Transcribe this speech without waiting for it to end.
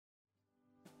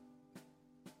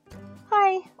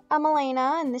Hi, I'm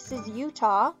Elena, and this is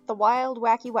Utah, the Wild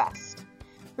Wacky West,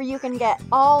 where you can get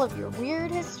all of your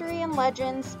weird history and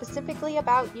legends specifically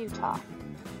about Utah.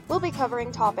 We'll be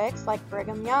covering topics like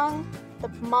Brigham Young, the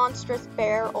monstrous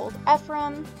bear Old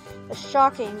Ephraim, the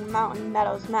shocking Mountain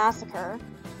Meadows Massacre,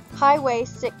 Highway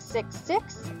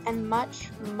 666, and much,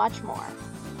 much more.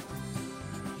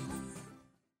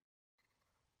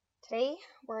 Today,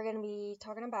 we're going to be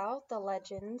talking about the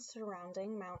legends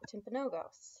surrounding Mount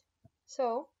Timpanogos.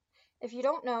 So, if you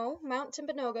don't know, Mount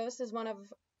Timpanogos is one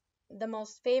of the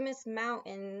most famous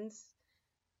mountain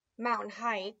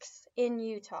hikes in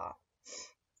Utah.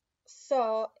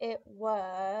 So,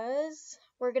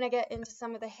 we're going to get into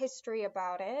some of the history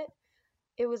about it.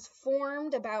 It was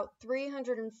formed about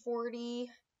 340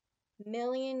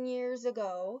 million years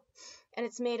ago, and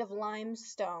it's made of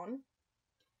limestone.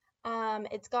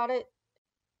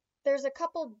 There's a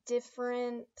couple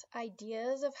different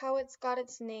ideas of how it's got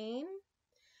its name.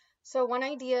 So one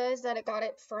idea is that it got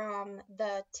it from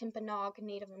the Timpanog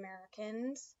Native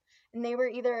Americans, and they were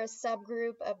either a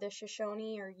subgroup of the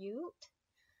Shoshone or Ute.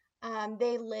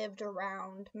 They lived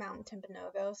around Mount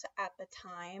Timpanogos at the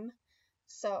time,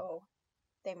 so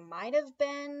they might have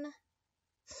been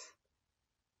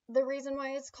the reason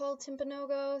why it's called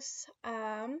Timpanogos.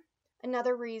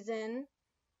 Another reason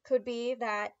could be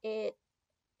that it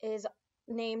is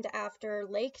named after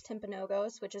Lake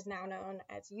Timpanogos, which is now known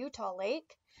as Utah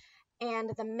Lake, and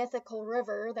the mythical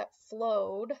river that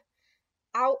flowed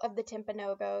out of the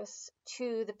Timpanogos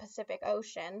to the Pacific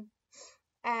Ocean.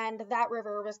 And that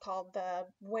river was called the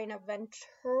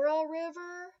Buenaventura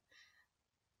River.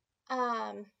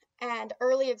 And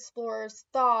early explorers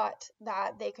thought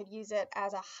that they could use it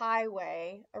as a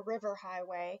highway, a river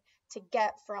highway, to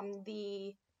get from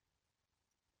the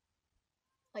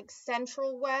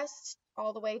central west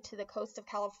all the way to the coast of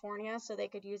California, so they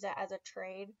could use it as a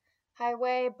trade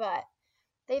highway, but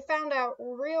they found out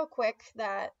real quick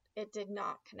that it did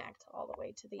not connect all the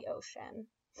way to the ocean.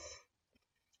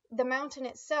 The mountain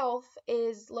itself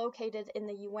is located in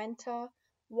the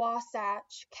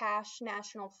Uinta-Wasatch Cache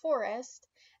National Forest,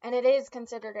 and it is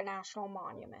considered a national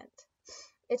monument.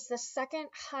 It's the second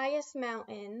highest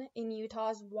mountain in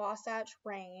Utah's Wasatch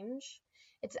Range.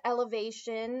 Its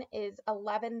elevation is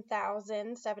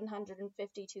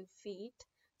 11,752 feet,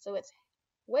 so it's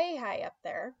way high up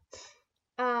there.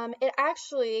 It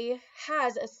actually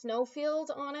has a snowfield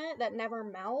on it that never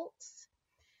melts,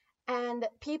 and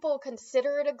people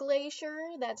consider it a glacier.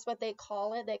 That's what they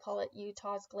call it. They call it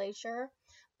Utah's Glacier,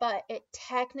 but it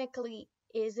technically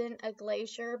isn't a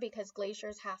glacier because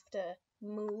glaciers have to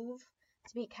move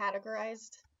to be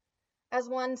categorized as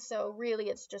one, so really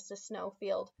it's just a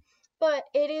snowfield. But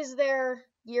it is there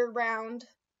year-round,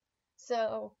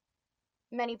 so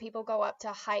many people go up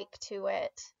to hike to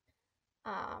it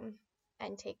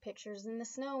and take pictures in the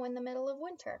snow in the middle of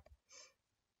winter.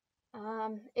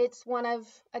 It's one of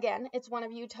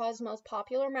Utah's most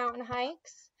popular mountain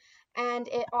hikes, and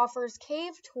it offers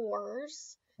cave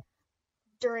tours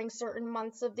during certain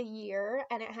months of the year,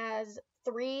 and it has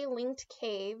 3 linked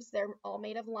caves. They're all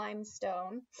made of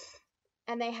limestone,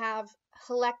 and they have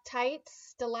helictites,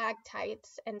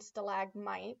 stalactites, and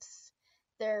stalagmites.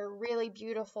 They're really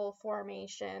beautiful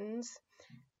formations.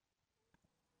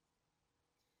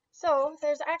 So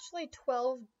there's actually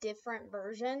 12 different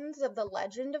versions of the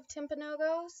legend of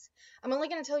Timpanogos. I'm only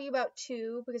going to tell you about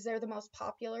 2 because they're the most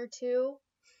popular 2.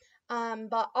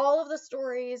 But all of the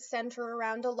stories center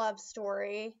around a love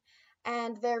story,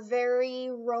 and they're very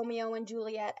Romeo and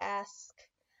Juliet-esque.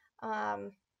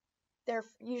 They're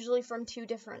usually from 2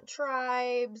 different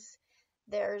tribes.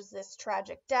 There's this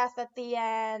tragic death at the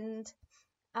end.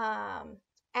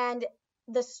 And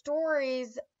the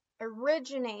stories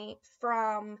originate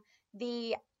from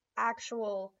the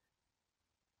actual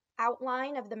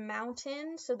outline of the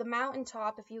mountain. So the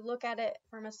mountaintop, if you look at it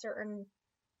from a certain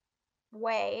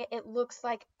way, it looks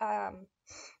like a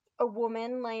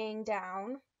woman laying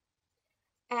down.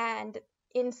 And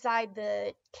inside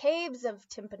the caves of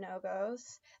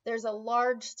Timpanogos, there's a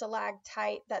large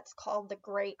stalactite that's called the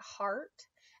Great Heart,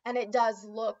 and it does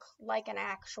look like an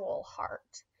actual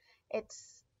heart.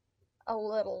 It's a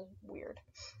little weird.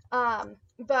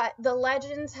 But the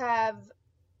legends have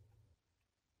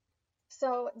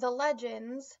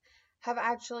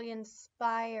actually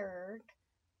inspired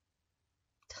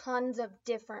tons of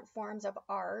different forms of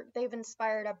art. They've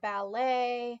inspired a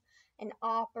ballet, an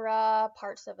opera,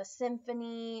 parts of a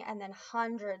symphony, and then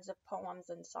hundreds of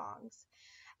poems and songs.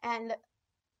 And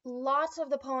lots of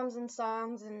the poems and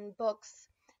songs and books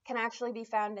can actually be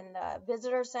found in the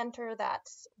visitor center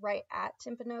that's right at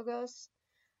Timpanogos,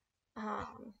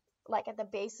 like at the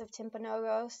base of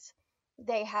Timpanogos.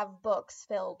 they have books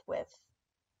filled with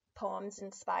poems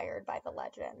inspired by the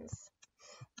legends.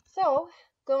 So,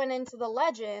 going into the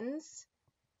legends,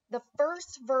 the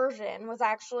first version was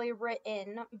actually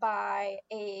written by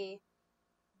a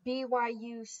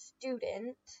BYU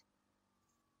student.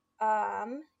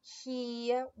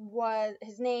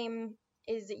 His name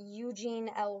is Eugene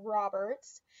L.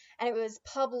 Roberts, and it was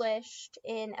published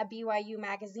in a BYU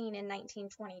magazine in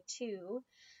 1922.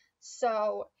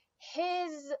 So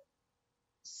his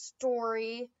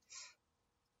story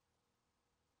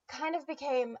kind of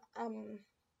became,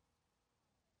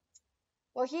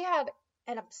 he had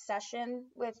an obsession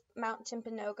with Mount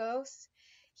Timpanogos.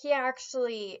 He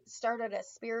actually started a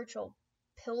spiritual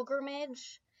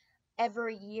pilgrimage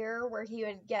every year where he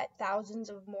would get thousands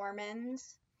of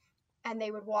Mormons, and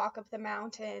they would walk up the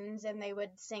mountains and they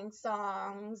would sing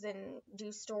songs and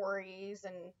do stories,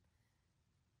 and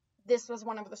this was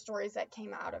one of the stories that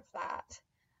came out of that.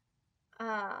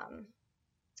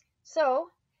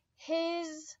 So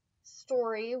his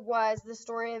story was the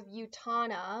story of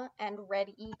Utana and Red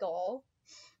Eagle.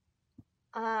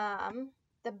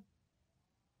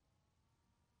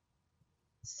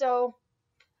 So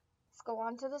let's go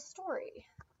on to the story.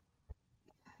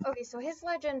 Okay, so his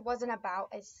legend wasn't about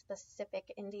a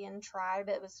specific Indian tribe.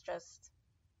 It was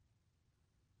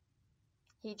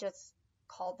he just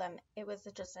called them, it was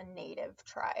just a native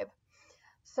tribe.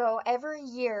 So every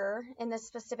year in this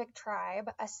specific tribe,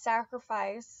 a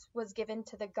sacrifice was given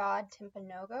to the god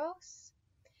Timpanogos.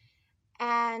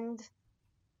 And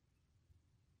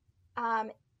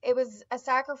it was a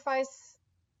sacrifice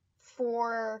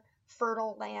for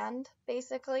fertile land,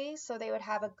 basically, so they would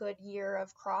have a good year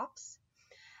of crops.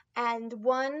 And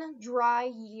one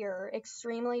dry year,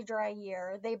 extremely dry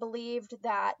year, they believed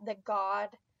that the god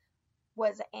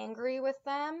was angry with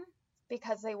them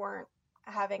because they weren't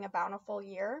having a bountiful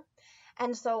year.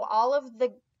 And so all of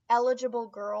the eligible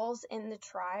girls in the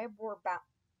tribe were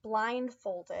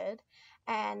blindfolded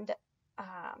and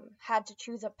had to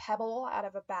choose a pebble out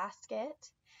of a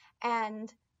basket.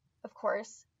 And, of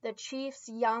course, the chief's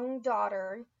young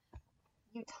daughter,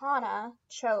 Utana,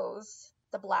 chose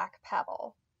the black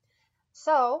pebble.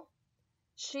 So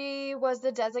she was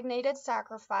the designated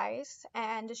sacrifice,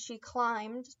 and she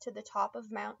climbed to the top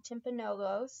of Mount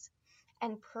Timpanogos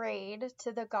and prayed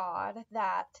to the god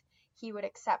that he would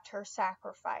accept her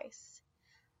sacrifice.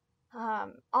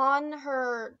 On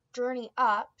her journey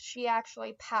up, she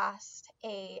actually passed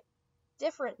a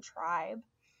different tribe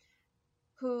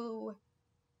who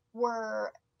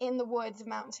were in the woods of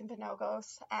Mount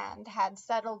Timpanogos and had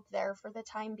settled there for the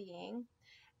time being.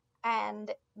 And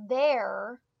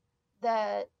there,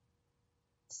 the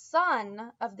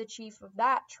son of the chief of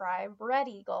that tribe, Red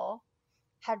Eagle,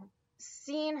 had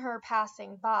seen her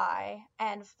passing by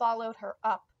and followed her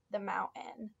up the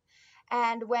mountain.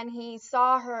 And when he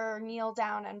saw her kneel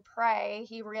down and pray,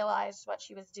 he realized what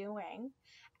she was doing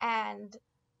and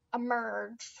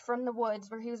emerged from the woods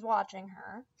where he was watching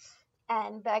her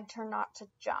and begged her not to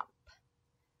jump.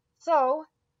 So,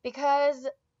 because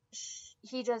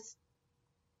he just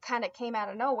kind of came out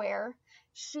of nowhere,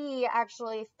 she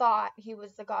actually thought he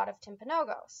was the god of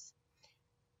Timpanogos.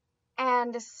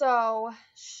 And so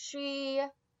she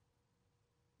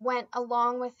went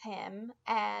along with him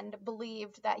and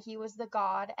believed that he was the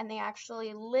god, and they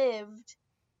actually lived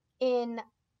in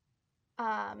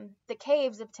the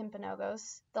caves of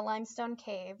Timpanogos, the limestone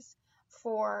caves,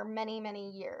 for many,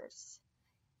 many years.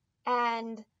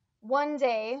 And one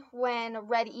day, when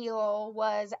Red Eagle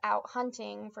was out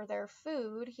hunting for their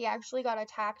food, he actually got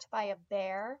attacked by a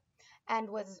bear and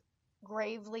was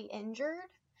gravely injured.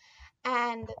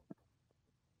 And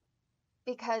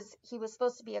because he was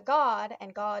supposed to be a god,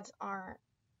 and gods aren't,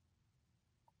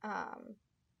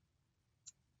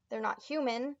 they're not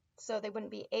human, so they wouldn't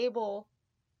be able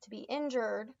to be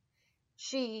injured,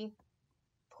 she,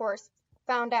 of course,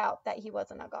 found out that he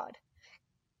wasn't a god.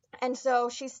 And so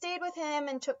she stayed with him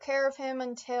and took care of him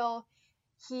until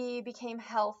he became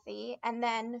healthy, and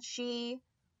then she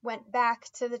went back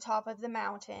to the top of the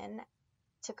mountain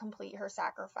to complete her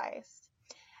sacrifice.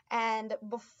 And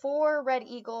before Red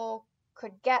Eagle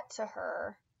could get to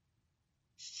her,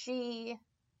 she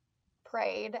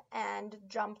prayed and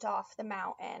jumped off the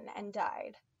mountain and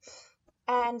died.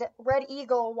 And Red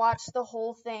Eagle watched the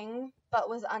whole thing, but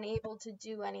was unable to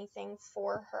do anything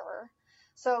for her.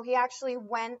 So he actually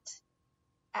went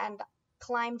and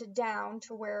climbed down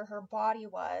to where her body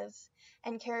was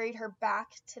and carried her back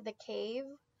to the cave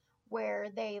where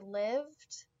they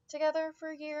lived together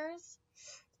for years,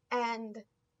 and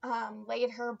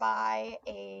laid her by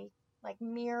a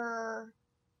mirror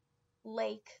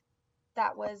lake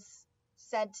that was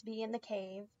said to be in the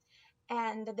cave.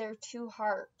 and their two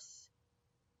hearts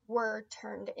were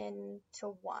turned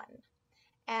into one.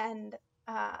 And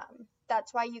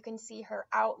that's why you can see her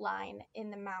outline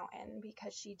in the mountain,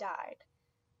 because she died.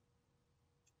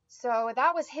 So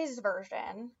that was his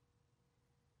version.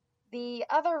 The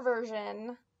other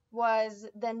version was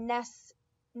the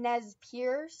Nez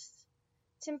Perce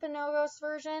Timpanogos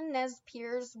version. Nez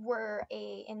Perce were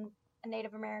a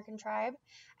Native American tribe,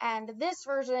 and this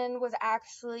version was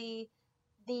actually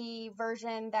the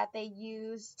version that they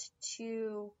used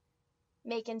to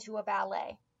make into a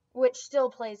ballet, which still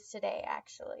plays today,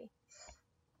 actually.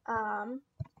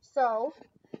 So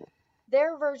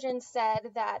their version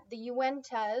said that the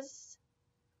Uintas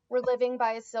were living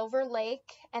by a silver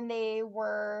lake, and they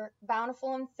were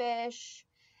bountiful in fish.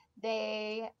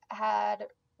 They had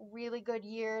really good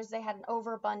years. They had an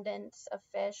overabundance of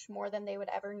fish, more than they would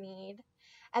ever need.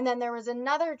 And then there was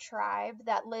another tribe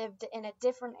that lived in a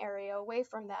different area away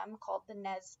from them called the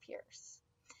Nez Perce.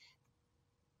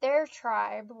 Their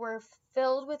tribe were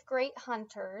filled with great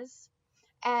hunters,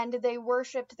 and they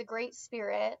worshipped the Great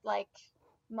Spirit like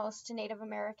most Native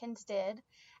Americans did.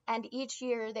 And each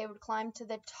year they would climb to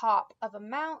the top of a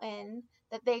mountain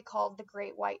that they called the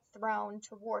Great White Throne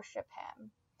to worship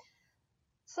him.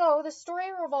 So the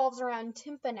story revolves around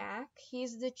Timpanak.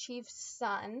 He's the chief's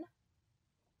son.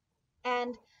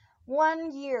 And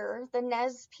one year, the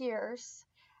Nez Perce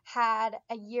had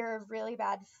a year of really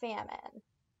bad famine.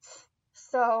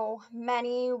 So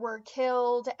many were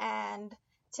killed, and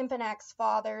Timpanak's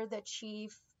father, the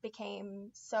chief, became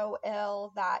so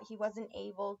ill that he wasn't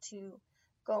able to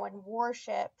go and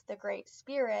worship the Great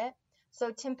Spirit.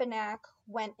 So Timpanak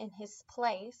went in his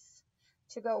place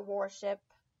to go worship.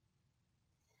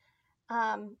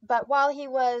 But while he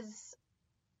was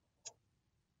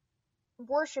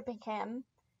worshiping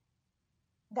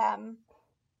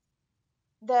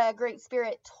the Great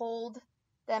Spirit told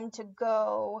him to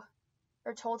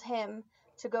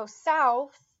go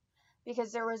south,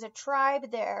 because there was a tribe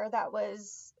there that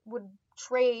would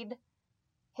trade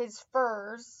his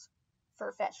furs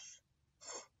for fish.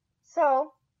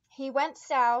 So he went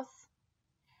south,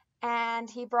 and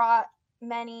he brought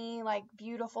many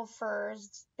beautiful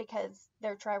furs, because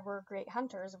their tribe were great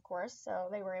hunters, of course, so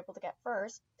they were able to get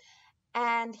furs.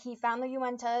 And he found the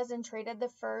Uintas and traded the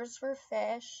furs for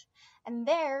fish. And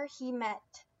there he met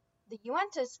the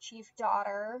Uintas' chief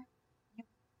daughter,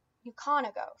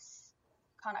 Euconagos.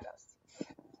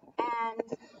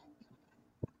 And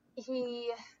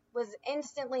he was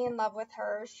instantly in love with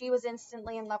her. She was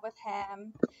instantly in love with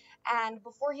him. And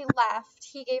before he left,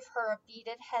 he gave her a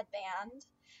beaded headband,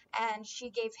 and she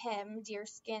gave him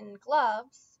deerskin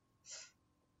gloves,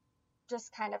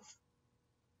 just kind of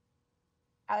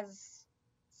as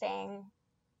saying,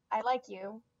 I like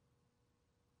you,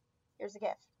 here's a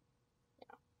gift. You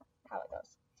know how it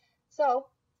goes. So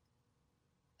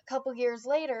a couple years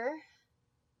later,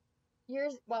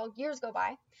 years go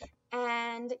by,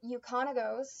 and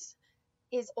Euconagos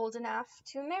is old enough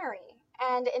to marry.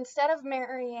 And instead of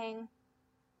marrying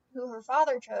who her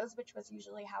father chose, which was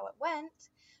usually how it went,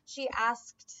 she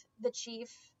asked the chief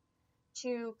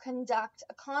to conduct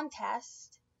a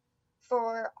contest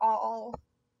for all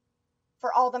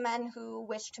the men who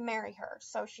wished to marry her,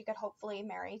 so she could hopefully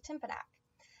marry Timpanak.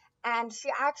 And she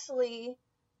actually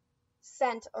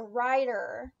sent a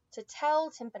rider to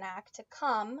tell Timpanak to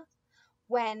come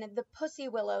when the pussy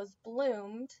willows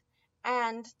bloomed,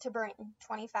 and to bring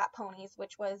 20 fat ponies,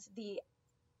 which was the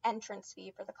entrance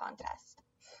fee for the contest.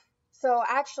 So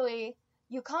actually,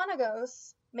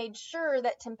 Euconagos made sure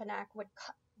that Timpanak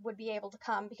would be able to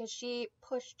come, because she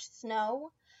pushed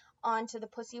snow onto the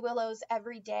pussy willows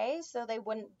every day so they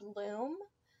wouldn't bloom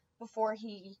before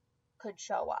he could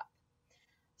show up.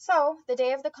 So the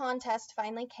day of the contest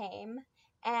finally came,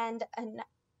 and an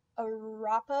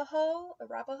Arapaho,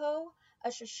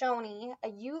 a Shoshone, a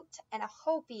Ute, and a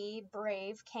Hopi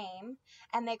brave came,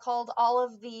 and they called all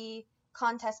of the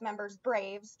contest members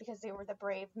braves, because they were the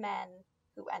brave men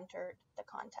who entered the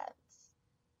contest.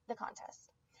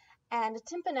 And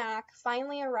Timpanak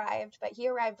finally arrived, but he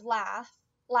arrived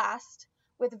last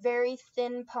with very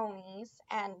thin ponies,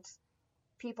 and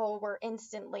people were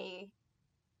instantly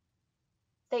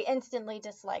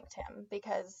disliked him,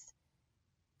 because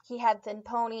he had thin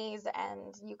ponies,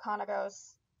 and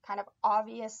Euconagos kind of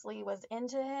obviously was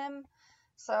into him,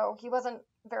 so he wasn't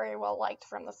very well liked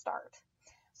from the start.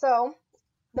 So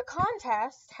the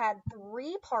contest had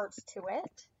 3 parts to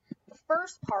it. The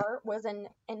first part was an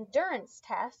endurance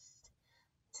test,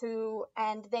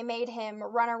 and they made him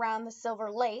run around the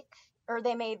Silver Lake, or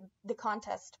they made the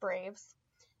contest braves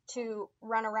to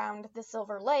run around the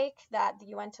Silver Lake that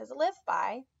the Uintas live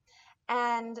by.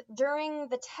 And during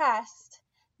the test,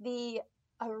 the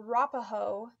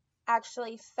Arapaho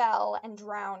actually fell and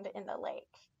drowned in the lake.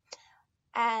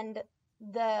 And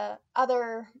the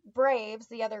other Braves,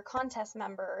 the other contest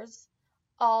members,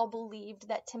 all believed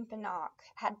that Timpanok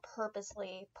had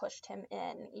purposely pushed him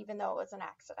in, even though it was an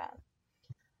accident.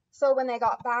 So when they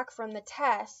got back from the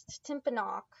test,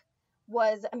 Timpanok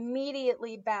was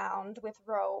immediately bound with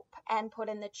rope and put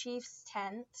in the chief's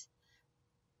tent,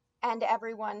 and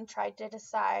everyone was trying to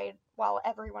decide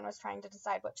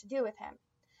what to do with him.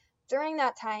 During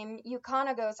that time,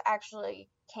 Eukonagos actually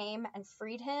came and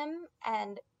freed him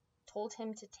and told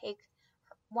him to take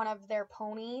one of their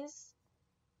ponies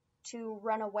to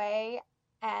run away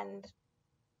and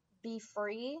be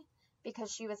free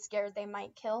because she was scared they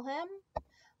might kill him.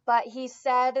 But he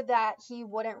said that he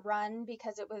wouldn't run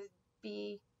because it would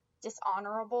be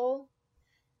dishonorable.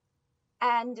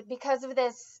 And because of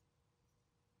this,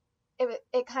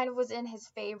 it kind of was in his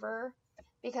favor,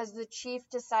 because the chief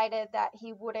decided that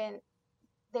they wouldn't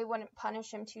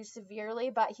punish him too severely,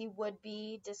 but he would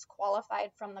be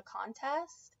disqualified from the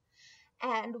contest.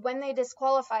 And when they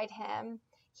disqualified him,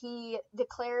 he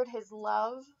declared his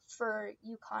love for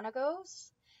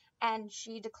Eukonagos, and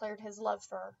she declared his love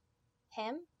for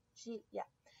him.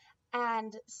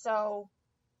 And so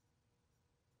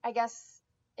I guess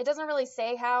it doesn't really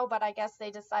say how, but I guess they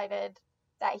decided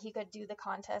that he could do the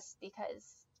contest because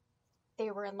they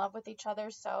were in love with each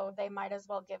other, so they might as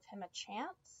well give him a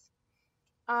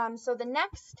chance. So the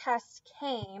next test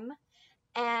came,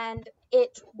 and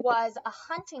it was a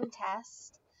hunting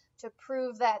test to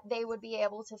prove that they would be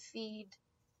able to feed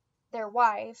their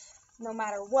wife no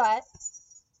matter what,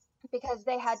 because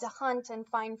they had to hunt and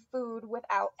find food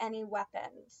without any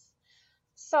weapons.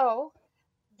 So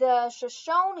the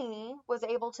Shoshone was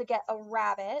able to get a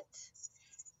rabbit,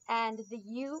 and the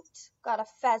Ute got a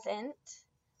pheasant.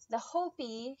 The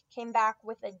Hopi came back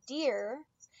with a deer,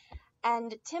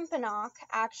 and Timpanok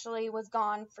actually was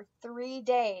gone for 3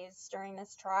 days during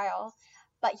this trial,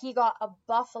 but he got a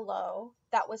buffalo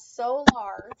that was so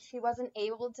large he wasn't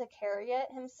able to carry it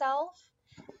himself,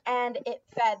 and it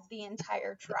fed the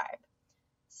entire tribe.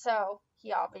 So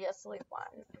he obviously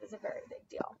won. It was a very big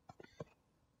deal.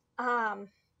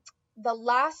 The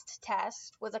last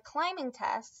test was a climbing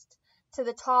test to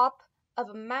the top of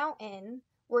a mountain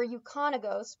where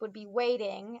Eukonagos would be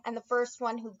waiting, and the first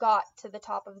one who got to the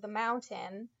top of the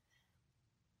mountain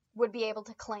would be able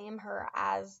to claim her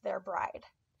as their bride.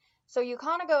 So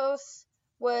Eukonagos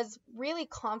was really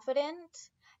confident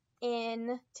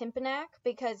in Timpanok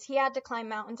because he had to climb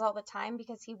mountains all the time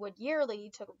because he would yearly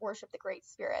to worship the Great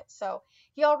Spirit. So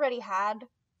he already had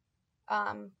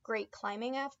a great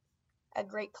climbing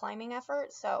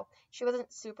effort, so she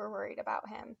wasn't super worried about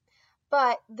him.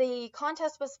 But the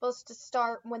contest was supposed to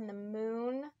start when the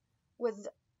moon was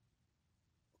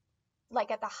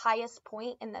like at the highest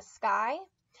point in the sky,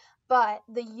 but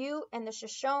the Ute and the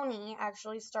Shoshone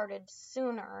actually started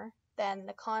sooner than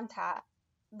the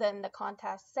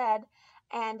contest said,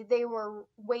 and they were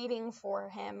waiting for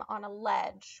him on a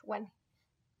ledge when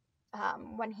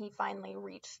he finally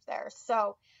reached there.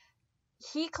 So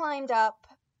he climbed up,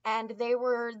 and they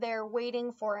were there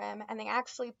waiting for him, and they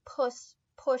actually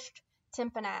pushed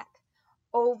Timpanok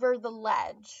over the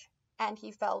ledge, and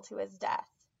he fell to his death.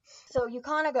 So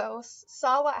Eukonagos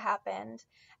saw what happened,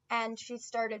 and she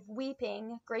started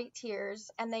weeping great tears,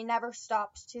 and they never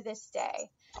stopped to this day.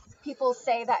 People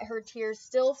say that her tears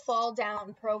still fall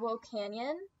down Provo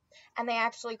Canyon, and they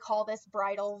actually call this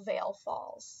Bridal Veil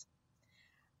Falls.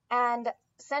 And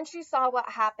since she saw what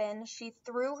happened, she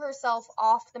threw herself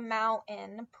off the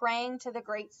mountain, praying to the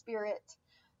Great Spirit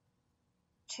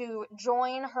to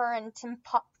join her and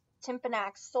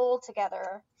Timpanok's soul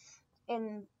together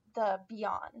in the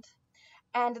beyond.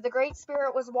 And the Great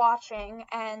Spirit was watching,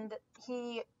 and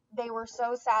they were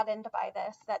so saddened by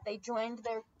this that they joined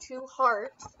their two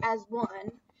hearts as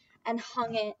one and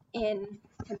hung it in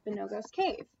Timpanogos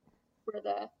Cave, where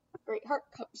the Great Heart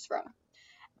comes from.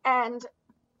 And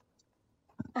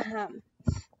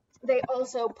they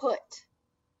also put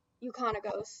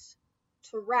Eukonagos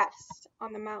to rest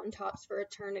on the mountaintops for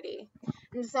eternity.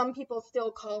 And some people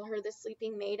still call her the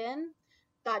Sleeping Maiden.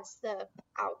 That's the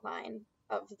outline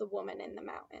of the woman in the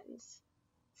mountains.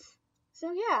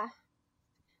 So yeah,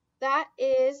 that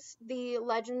is the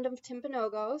legend of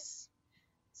Timpanogos.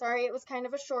 Sorry it was kind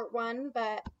of a short one,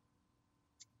 but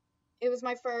it was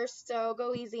my first, so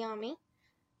go easy on me.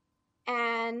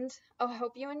 And I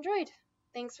hope you enjoyed.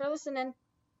 Thanks for listening.